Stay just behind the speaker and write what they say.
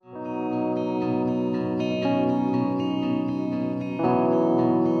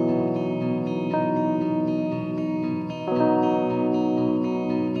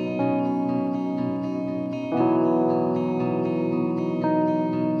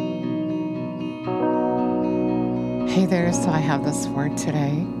Hey there, so I have this word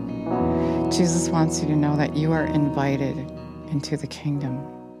today. Jesus wants you to know that you are invited into the kingdom.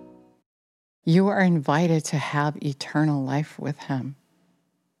 You are invited to have eternal life with him.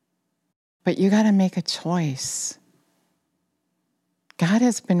 But you got to make a choice. God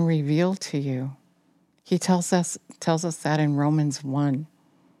has been revealed to you. He tells us that in Romans 1.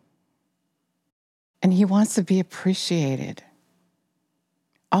 And he wants to be appreciated.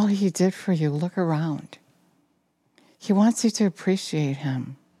 All he did for you, look around. He wants you to appreciate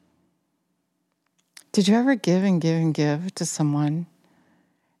him. Did you ever give and give and give to someone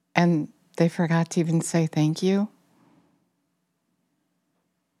and they forgot to even say thank you?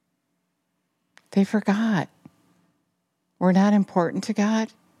 They forgot. We're not important to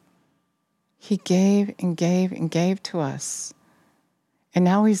God. He gave and gave and gave to us. And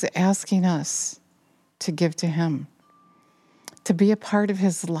now he's asking us to give to him, to be a part of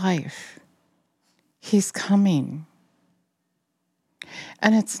his life. He's coming.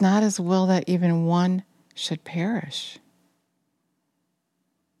 And it's not his will that even one should perish.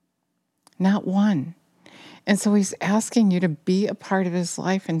 Not one. And so he's asking you to be a part of his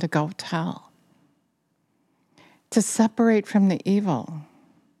life and to go tell. To separate from the evil.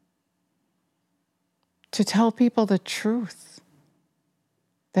 To tell people the truth.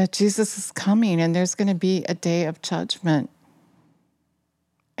 That Jesus is coming and there's going to be a day of judgment.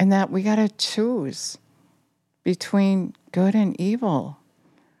 And that we got to choose between good and evil,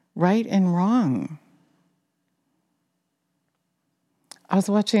 right and wrong. I was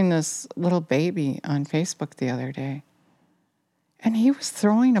watching this little baby on Facebook the other day, and he was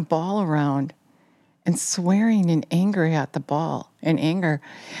throwing a ball around and swearing in anger at the ball, in anger,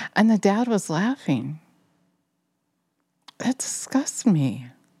 and the dad was laughing. That disgusts me.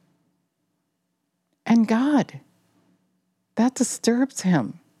 And God, that disturbs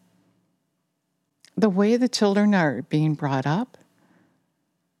him. The way the children are being brought up,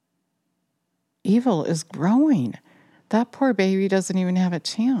 evil is growing. That poor baby doesn't even have a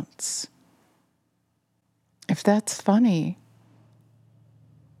chance. If that's funny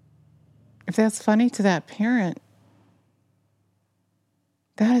to that parent,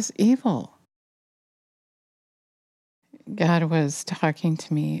 that is evil. God was talking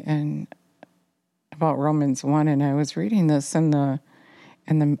to me about Romans 1, and I was reading this in the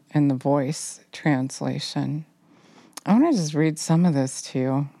Voice translation. I want to just read some of this to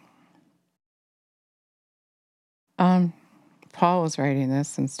you. Paul was writing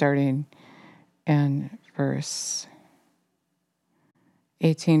this and starting in verse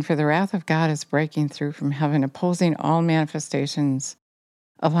 18. For the wrath of God is breaking through from heaven, opposing all manifestations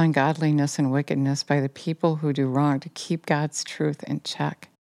of ungodliness and wickedness by the people who do wrong, to keep God's truth in check.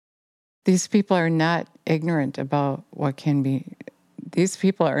 These people are not ignorant about what can be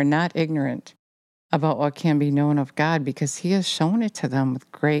known of God, because he has shown it to them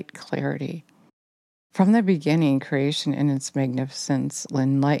with great clarity. From the beginning, creation in its magnificence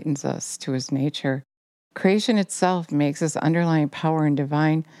enlightens us to his nature. Creation itself makes his underlying power and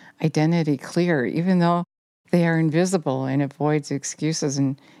divine identity clear, even though they are invisible, and avoids excuses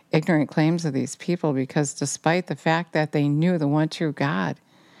and ignorant claims of these people, because despite the fact that they knew the one true God,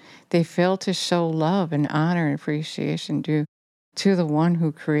 they failed to show love and honor and appreciation due to the one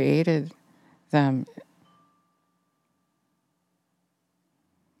who created them.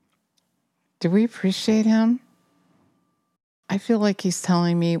 Do we appreciate him? I feel like he's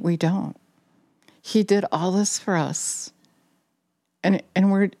telling me we don't. He did all this for us. And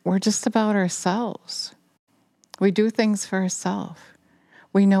we're just about ourselves. We do things for ourselves.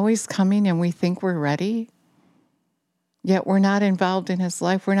 We know he's coming and we think we're ready. Yet we're not involved in his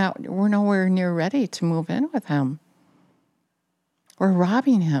life. We're nowhere near ready to move in with him. We're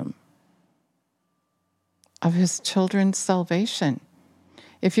robbing him of his children's salvation.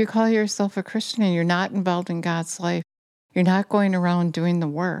 If you call yourself a Christian and you're not involved in God's life, you're not going around doing the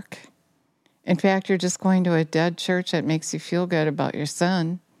work. In fact, you're just going to a dead church that makes you feel good about your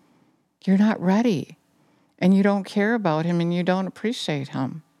sin. You're not ready, and you don't care about him, and you don't appreciate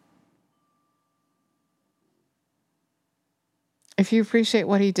him. If you appreciate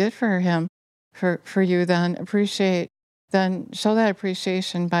what he did for him, for you, then show that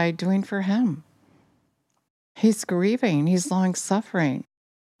appreciation by doing for him. He's grieving, he's long-suffering,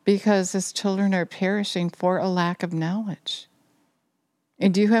 because his children are perishing for a lack of knowledge.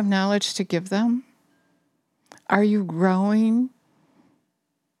 And do you have knowledge to give them? Are you growing?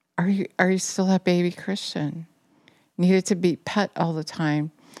 Are you still a baby Christian? Needed to be pet all the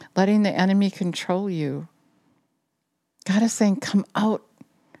time, letting the enemy control you. God is saying, come out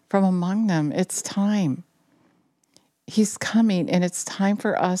from among them. It's time. He's coming, and it's time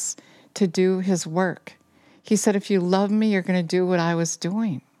for us to do his work. He said, if you love me, you're going to do what I was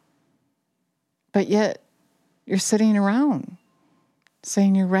doing. But yet you're sitting around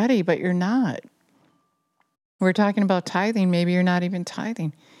saying you're ready, but you're not. We're talking about tithing. Maybe you're not even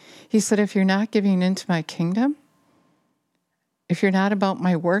tithing. He said, if you're not giving into my kingdom, if you're not about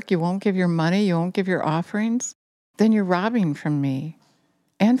my work, you won't give your money, you won't give your offerings, then you're robbing from me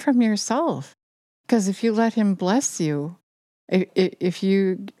and from yourself. Because if you let him bless you, if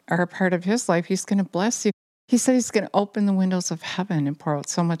you are a part of his life, he's going to bless you. He said he's going to open the windows of heaven and pour out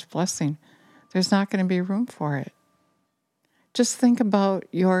so much blessing. There's not going to be room for it. Just think about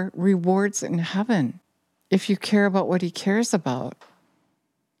your rewards in heaven. If you care about what he cares about,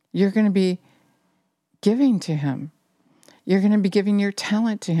 you're going to be giving to him. You're going to be giving your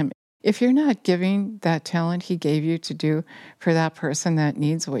talent to him. If you're not giving that talent he gave you to do for that person that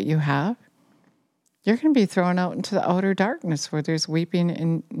needs what you have, you're going to be thrown out into the outer darkness where there's weeping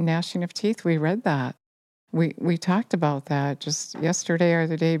and gnashing of teeth. We read that. We talked about that just yesterday or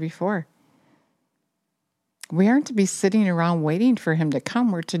the day before. We aren't to be sitting around waiting for him to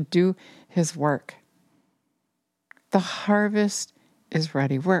come. We're to do his work. The harvest is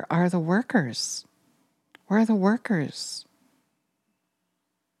ready. Where are the workers? Where are the workers?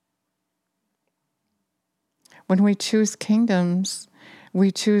 When we choose kingdoms,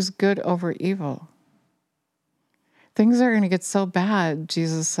 we choose good over evil. Things are going to get so bad,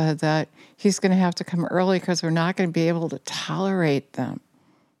 Jesus said, that he's going to have to come early because we're not going to be able to tolerate them.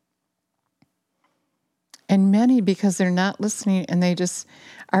 And many, because they're not listening and they just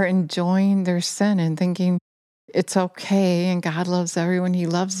are enjoying their sin and thinking it's okay and God loves everyone, he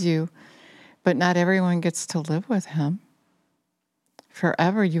loves you, but not everyone gets to live with him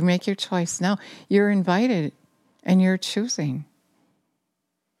forever. You make your choice now. You're invited and you're choosing.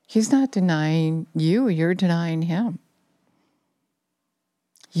 He's not denying you, you're denying him.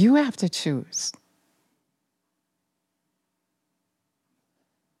 You have to choose.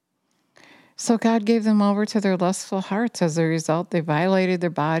 So God gave them over to their lustful hearts. As a result, they violated their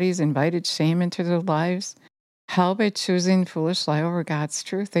bodies, invited shame into their lives, hell by choosing foolish lie over God's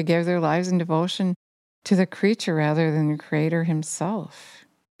truth. They gave their lives in devotion to the creature rather than the Creator himself.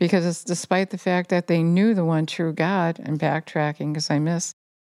 Because it's despite the fact that they knew the one true God, and backtracking because I missed,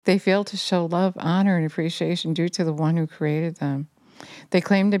 they failed to show love, honor, and appreciation due to the one who created them. They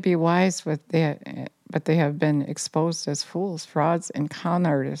claim to be wise, but they have been exposed as fools, frauds, and con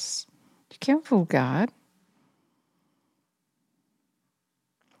artists. You can't fool God.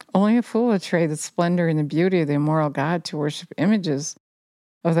 Only a fool would trade the splendor and the beauty of the immoral God to worship images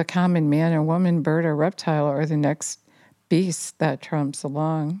of the common man or woman, bird or reptile, or the next beast that trumps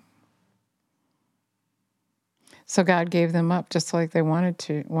along. So God gave them up just like they wanted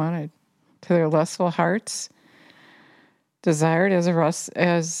to their lustful hearts. Desired as a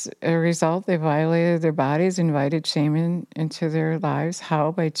result, they violated their bodies, invited shame into their lives.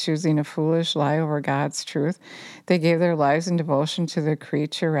 How? By choosing a foolish lie over God's truth. They gave their lives in devotion to the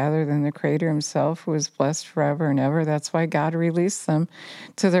creature rather than the Creator himself, who is blessed forever and ever. That's why God released them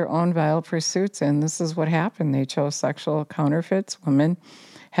to their own vile pursuits. And this is what happened. They chose sexual counterfeits. Women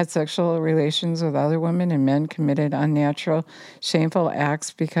had sexual relations with other women, and men committed unnatural, shameful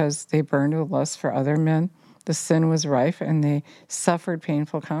acts because they burned with lust for other men. The sin was rife, and they suffered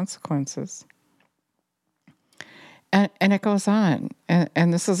painful consequences. And it goes on.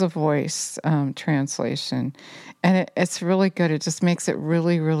 And this is a Voice translation. And it's really good. It just makes it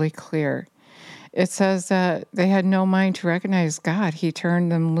really, really clear. It says that they had no mind to recognize God. He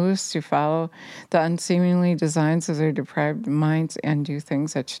turned them loose to follow the unseemly designs of their deprived minds and do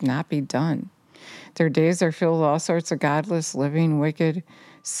things that should not be done. Their days are filled with all sorts of godless, living, wicked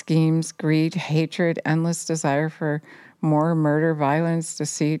schemes, greed, hatred, endless desire for more, murder, violence,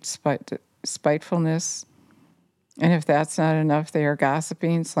 deceit, spitefulness. And if that's not enough, they are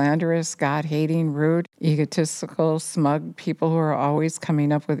gossiping, slanderous, God-hating, rude, egotistical, smug people who are always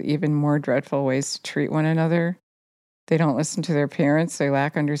coming up with even more dreadful ways to treat one another. They don't listen to their parents. They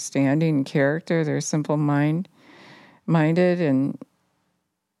lack understanding and character. They're simple-minded, and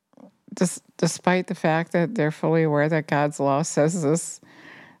despite the fact that they're fully aware that God's law says this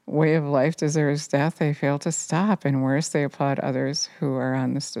way of life deserves death, they fail to stop, and worse, they applaud others who are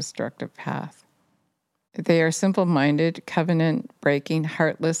on this destructive path. They are simple-minded, covenant-breaking,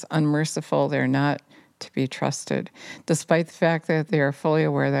 heartless, unmerciful. They're not to be trusted. Despite the fact that they are fully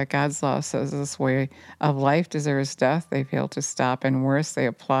aware that God's law says this way of life deserves death, they fail to stop, and worse, they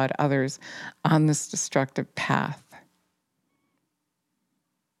applaud others on this destructive path.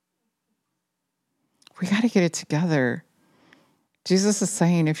 We got to get it together. Jesus is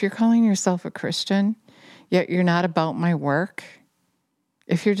saying, if you're calling yourself a Christian, yet you're not about my work,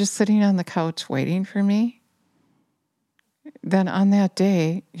 if you're just sitting on the couch waiting for me, then on that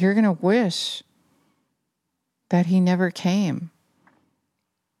day, you're going to wish that he never came.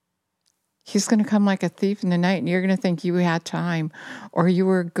 He's going to come like a thief in the night, and you're going to think you had time, or you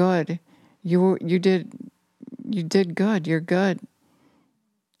were good. You did good. You're good.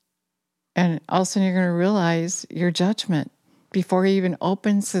 And all of a sudden you're going to realize your judgment before he even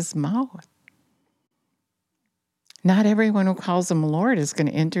opens his mouth. Not everyone who calls him Lord is going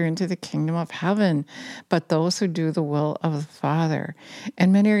to enter into the kingdom of heaven, but those who do the will of the Father.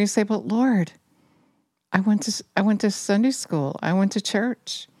 And many are going to say, but Lord, I went to Sunday school. I went to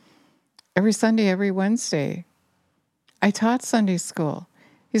church every Sunday, every Wednesday. I taught Sunday school.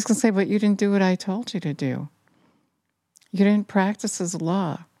 He's going to say, but you didn't do what I told you to do. You didn't practice his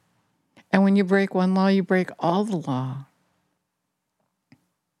law. And when you break one law, you break all the law.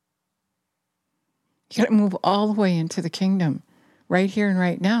 You got to move all the way into the kingdom, right here and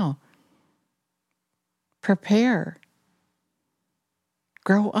right now. Prepare.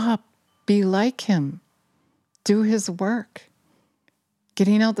 Grow up. Be like him. Do his work.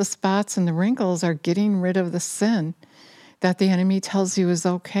 Getting out the spots and the wrinkles are getting rid of the sin that the enemy tells you is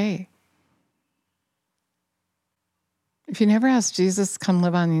okay. If you never ask Jesus to come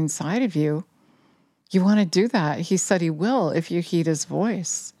live on the inside of you, you want to do that. He said he will if you heed his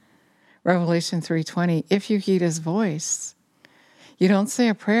voice. Revelation 3:20, if you heed his voice. You don't say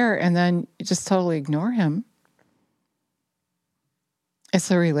a prayer and then you just totally ignore him.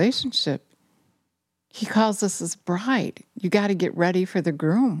 It's a relationship. He calls us his bride. You got to get ready for the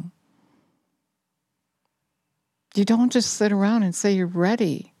groom. You don't just sit around and say you're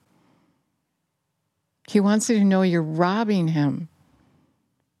ready. He wants you to know you're robbing him.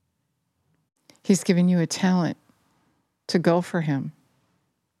 He's given you a talent to go for him,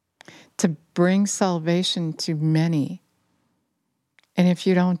 to bring salvation to many. And if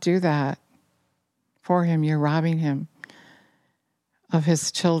you don't do that for him, you're robbing him of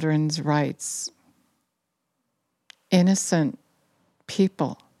his children's rights. Innocent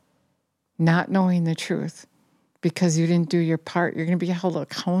people not knowing the truth because you didn't do your part, you're going to be held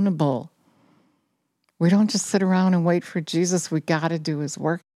accountable. We don't just sit around and wait for Jesus. We got to do his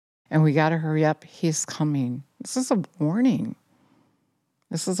work, and we got to hurry up. He's coming. This is a warning.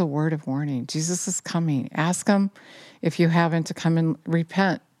 This is a word of warning. Jesus is coming. Ask him, if you haven't, to come and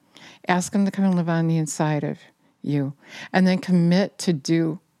repent. Ask him to come and live on the inside of you, and then commit to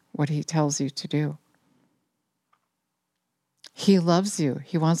do what he tells you to do. He loves you.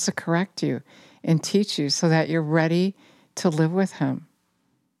 He wants to correct you and teach you so that you're ready to live with him.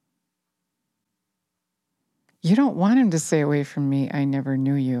 You don't want him to say, away from me, I never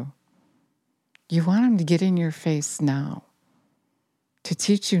knew you. You want him to get in your face now, to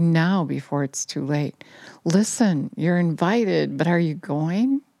teach you now before it's too late. Listen, you're invited, but are you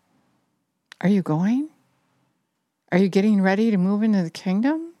going? Are you going? Are you getting ready to move into the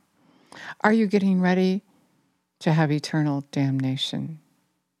kingdom? Are you getting ready to have eternal damnation?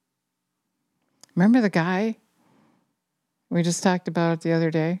 Remember the guy we just talked about it the other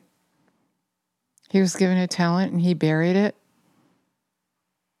day? He was given a talent and he buried it.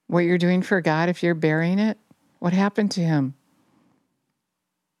 What you're doing for God, if you're burying it, what happened to him?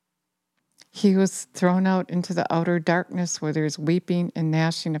 He was thrown out into the outer darkness where there's weeping and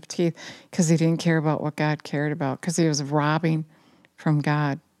gnashing of teeth because he didn't care about what God cared about, because he was robbing from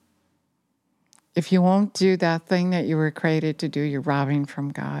God. If you won't do that thing that you were created to do, you're robbing from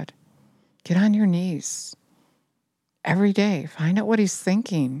God. Get on your knees every day. Find out what he's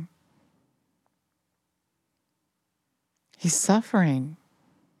thinking. He's suffering.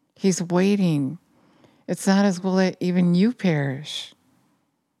 He's waiting. It's not his will that even you perish.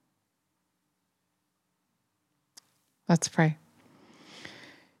 Let's pray.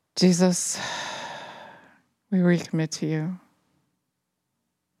 Jesus, we recommit to you.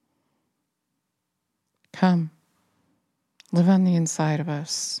 Come, live on the inside of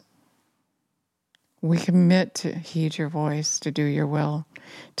us. We commit to heed your voice, to do your will,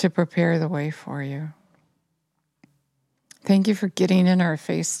 to prepare the way for you. Thank you for getting in our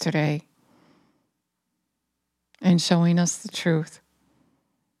face today and showing us the truth.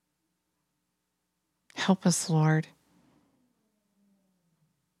 Help us, Lord.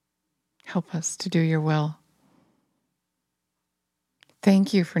 Help us to do your will.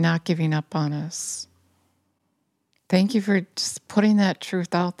 Thank you for not giving up on us. Thank you for just putting that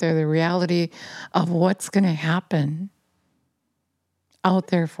truth out there, the reality of what's going to happen out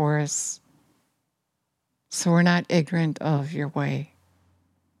there for us, so we're not ignorant of your way.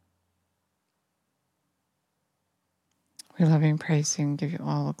 We love you and praise you and give you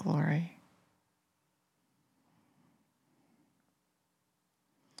all the glory.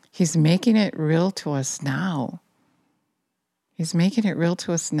 He's making it real to us now. He's making it real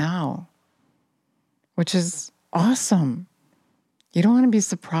to us now, which is awesome. You don't want to be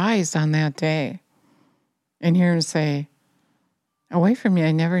surprised on that day and hear him say, away from me,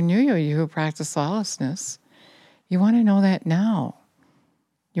 I never knew you, you who practice lawlessness. You want to know that now.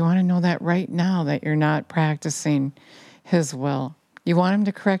 You want to know that right now, that you're not practicing his will. You want him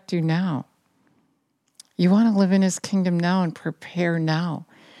to correct you now. You want to live in his kingdom now and prepare now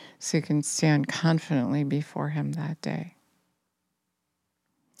so you can stand confidently before him that day.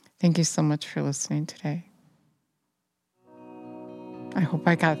 Thank you so much for listening today. I hope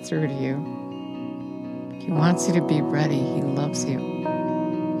I got through to you. He wants you to be ready. He loves you.